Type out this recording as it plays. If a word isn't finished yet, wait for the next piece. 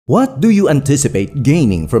What do you anticipate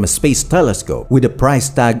gaining from a space telescope with a price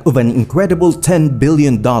tag of an incredible $10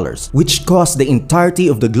 billion, which caused the entirety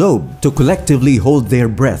of the globe to collectively hold their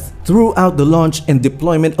breath throughout the launch and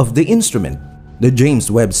deployment of the instrument? The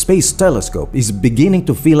James Webb Space Telescope is beginning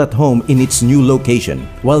to feel at home in its new location,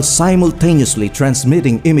 while simultaneously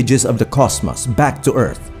transmitting images of the cosmos back to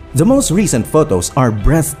Earth. The most recent photos are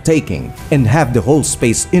breathtaking and have the whole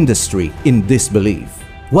space industry in disbelief.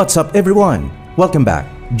 What's up, everyone? Welcome back.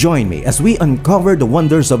 Join me as we uncover the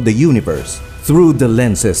wonders of the universe through the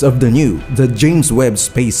lenses of the James Webb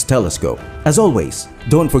Space Telescope. As always,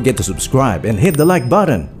 don't forget to subscribe and hit the like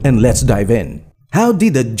button, and let's dive in. How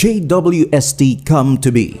did the JWST come to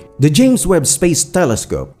be? The James Webb Space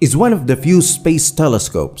Telescope is one of the few space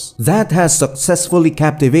telescopes that has successfully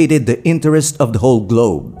captivated the interest of the whole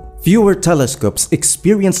globe. Fewer telescopes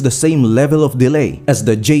experience the same level of delay as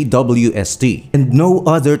the JWST, and no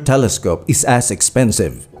other telescope is as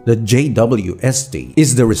expensive. The JWST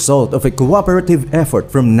is the result of a cooperative effort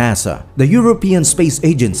from NASA, the European Space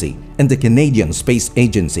Agency, and the Canadian Space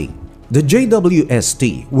Agency. The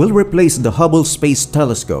JWST will replace the Hubble Space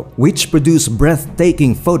Telescope, which produced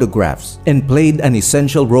breathtaking photographs and played an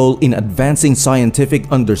essential role in advancing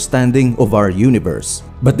scientific understanding of our universe.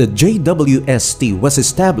 But the JWST was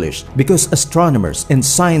established because astronomers and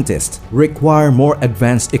scientists require more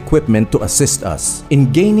advanced equipment to assist us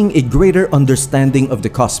in gaining a greater understanding of the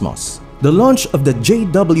cosmos. The launch of the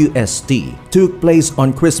JWST took place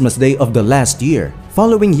on Christmas Day of the last year,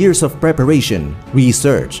 following years of preparation,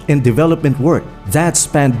 research, and development work that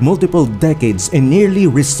spanned multiple decades and nearly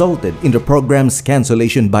resulted in the program's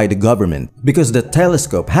cancellation by the government because the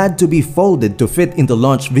telescope had to be folded to fit in the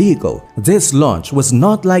launch vehicle. This launch was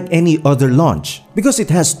not like any other launch because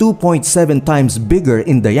it has 2.7 times bigger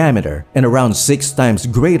in diameter and around 6 times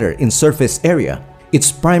greater in surface area. Its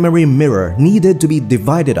primary mirror needed to be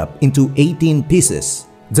divided up into 18 pieces.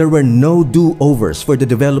 There were no do-overs for the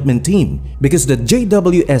development team because the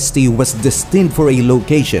JWST was destined for a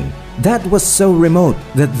location that was so remote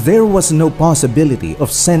that there was no possibility of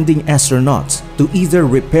sending astronauts to either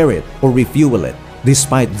repair it or refuel it.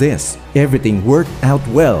 Despite this, everything worked out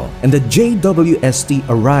well, and the JWST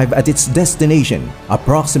arrived at its destination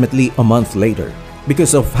approximately a month later.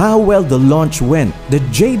 Because of how well the launch went, the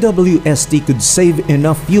JWST could save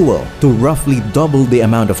enough fuel to roughly double the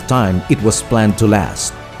amount of time it was planned to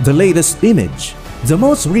last. The latest image. The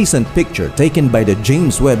most recent picture taken by the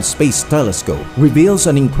James Webb Space Telescope reveals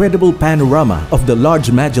an incredible panorama of the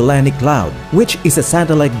Large Magellanic Cloud, which is a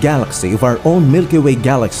satellite galaxy of our own Milky Way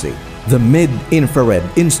galaxy. The mid-infrared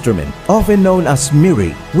instrument, often known as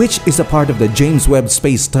MIRI, which is a part of the James Webb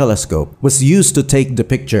Space Telescope, was used to take the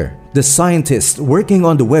picture. The scientists working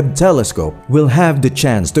on the Webb telescope will have the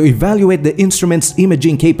chance to evaluate the instrument's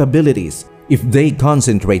imaging capabilities if they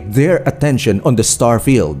concentrate their attention on the star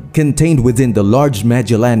field contained within the Large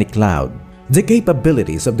Magellanic Cloud. The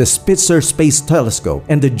capabilities of the Spitzer Space Telescope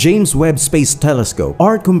and the James Webb Space Telescope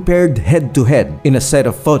are compared head-to-head in a set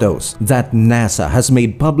of photos that NASA has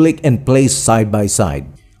made public and placed side by side.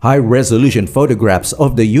 High-resolution photographs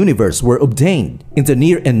of the universe were obtained in the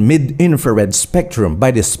near and mid-infrared spectrum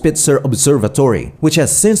by the Spitzer Observatory, which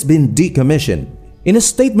has since been decommissioned. In a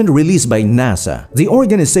statement released by NASA, the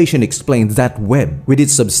organization explained that Webb, with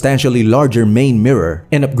its substantially larger main mirror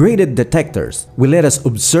and upgraded detectors, will let us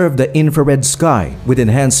observe the infrared sky with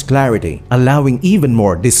enhanced clarity, allowing even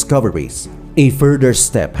more discoveries. A further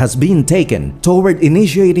step has been taken toward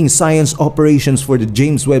initiating science operations for the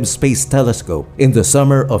James Webb Space Telescope in the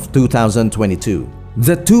summer of 2022.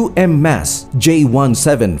 The 2M mass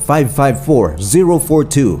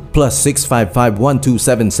J17554-042 plus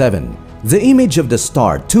 6551277. The image of the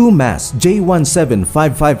star 2 mass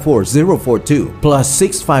J17554-042 plus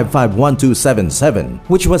 6551277,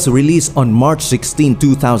 which was released on March 16,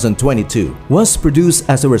 2022, was produced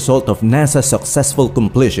as a result of NASA's successful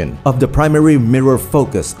completion of the primary mirror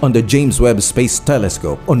focus on the James Webb Space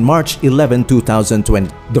Telescope on March 11, 2020.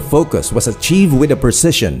 The focus was achieved with a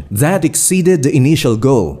precision that exceeded the initial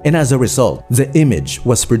goal, and as a result, the image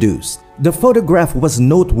was produced. The photograph was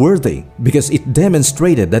noteworthy because it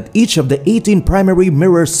demonstrated that each of the 18 primary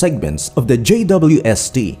mirror segments of the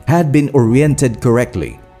JWST had been oriented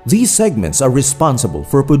correctly. These segments are responsible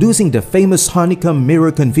for producing the famous honeycomb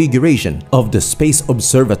mirror configuration of the Space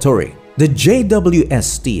Observatory. The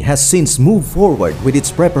JWST has since moved forward with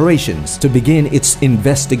its preparations to begin its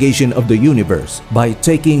investigation of the universe by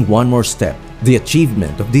taking one more step. The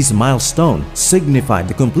achievement of this milestone signified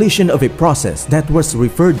the completion of a process that was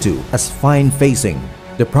referred to as fine phasing.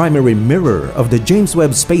 The primary mirror of the James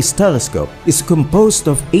Webb Space Telescope is composed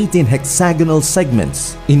of 18 hexagonal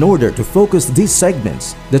segments. In order to focus these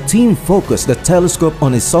segments, the team focused the telescope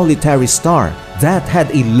on a solitary star that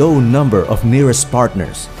had a low number of nearest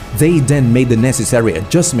partners. They then made the necessary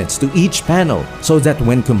adjustments to each panel so that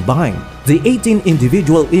when combined, the 18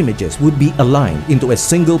 individual images would be aligned into a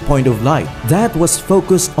single point of light that was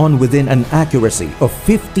focused on within an accuracy of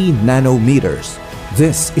 50 nanometers.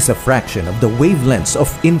 This is a fraction of the wavelengths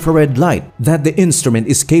of infrared light that the instrument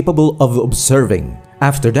is capable of observing.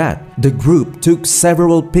 After that, the group took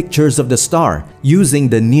several pictures of the star using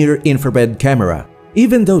the near-infrared camera.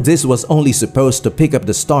 Even though this was only supposed to pick up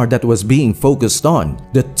the star that was being focused on,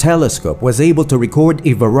 the telescope was able to record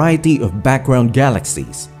a variety of background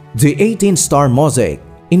galaxies. The 18-star mosaic.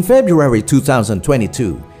 In February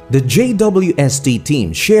 2022, the JWST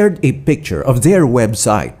team shared a picture of their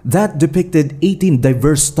website that depicted 18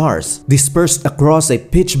 diverse stars dispersed across a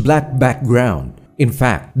pitch-black background. In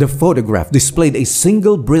fact, the photograph displayed a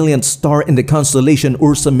single brilliant star in the constellation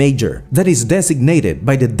Ursa Major that is designated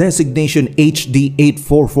by the designation HD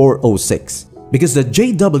 84406. Because the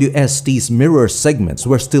JWST's mirror segments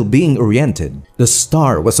were still being oriented, the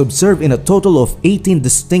star was observed in a total of 18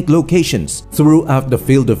 distinct locations throughout the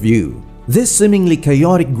field of view. This seemingly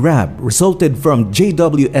chaotic grab resulted from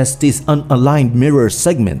JWST's unaligned mirror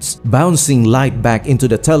segments bouncing light back into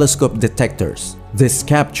the telescope detectors. This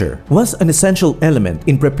capture was an essential element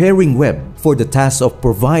in preparing Webb for the task of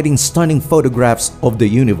providing stunning photographs of the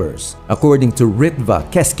universe. According to Ritva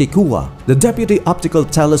Keskikua, the Deputy Optical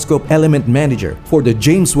Telescope Element Manager for the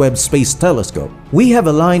James Webb Space Telescope, "We have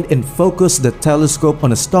aligned and focused the telescope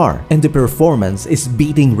on a star and the performance is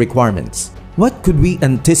beating requirements." What could we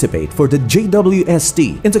anticipate for the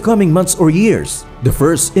JWST in the coming months or years? The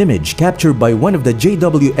first image captured by one of the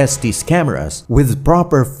JWST's cameras with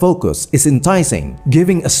proper focus is enticing,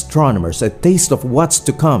 giving astronomers a taste of what's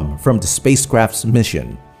to come from the spacecraft's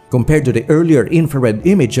mission. Compared to the earlier infrared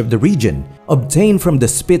image of the region obtained from the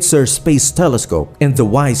Spitzer Space Telescope and the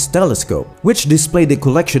WISE telescope, which displayed a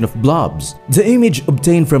collection of blobs, the image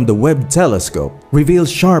obtained from the Webb telescope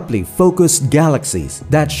reveals sharply focused galaxies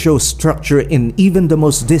that show structure in even the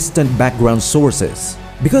most distant background sources.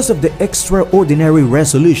 Because of the extraordinary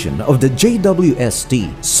resolution of the JWST,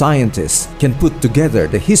 scientists can put together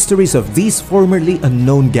the histories of these formerly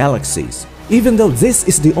unknown galaxies. Even though this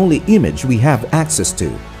is the only image we have access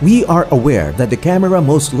to, we are aware that the camera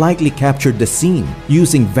most likely captured the scene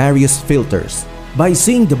using various filters. By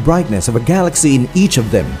seeing the brightness of a galaxy in each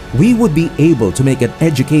of them, we would be able to make an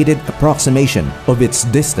educated approximation of its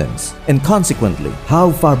distance and consequently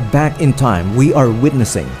how far back in time we are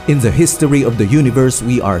witnessing in the history of the universe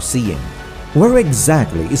we are seeing. Where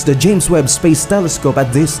exactly is the James Webb Space Telescope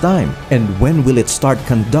at this time, and when will it start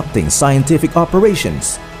conducting scientific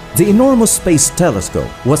operations? The enormous space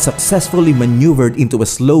telescope was successfully maneuvered into a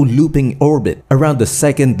slow looping orbit around the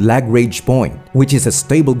second Lagrange point, which is a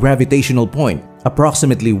stable gravitational point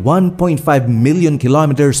approximately 1.5 million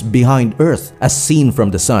kilometers behind Earth as seen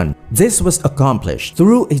from the Sun. This was accomplished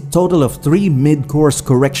through a total of 3 mid-course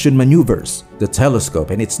correction maneuvers. The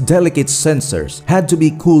telescope and its delicate sensors had to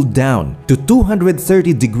be cooled down to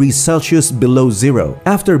 230 degrees Celsius below zero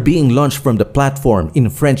after being launched from the platform in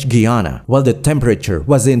French Guiana while the temperature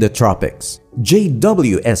was in the tropics.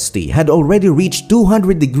 JWST had already reached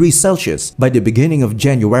 200 degrees Celsius by the beginning of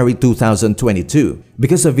January 2022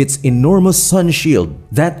 because of its enormous sun shield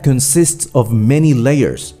that consists of many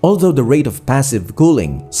layers, although the rate of passive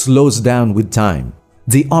cooling slows down with time.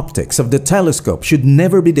 The optics of the telescope should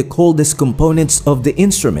never be the coldest components of the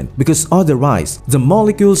instrument because otherwise, the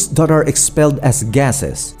molecules that are expelled as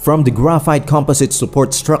gases from the graphite composite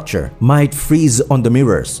support structure might freeze on the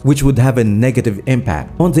mirrors, which would have a negative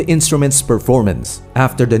impact on the instrument's performance.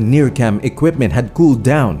 After the NIRCam equipment had cooled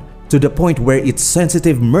down to the point where its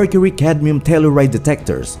sensitive mercury-cadmium telluride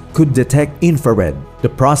detectors could detect infrared, the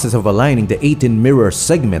process of aligning the 18 mirror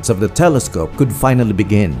segments of the telescope could finally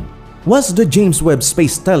begin. Was the James Webb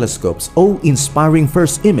Space Telescope's awe-inspiring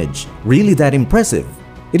first image really that impressive?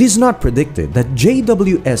 It is not predicted that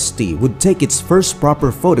JWST would take its first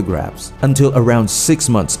proper photographs until around 6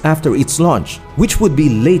 months after its launch, which would be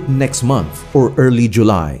late next month or early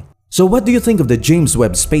July. So what do you think of the James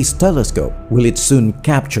Webb Space Telescope? Will it soon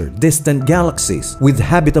capture distant galaxies with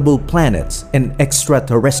habitable planets and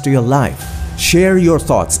extraterrestrial life? Share your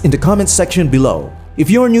thoughts in the comments section below. If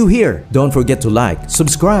you're new here, don't forget to like,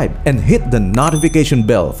 subscribe, and hit the notification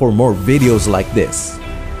bell for more videos like this.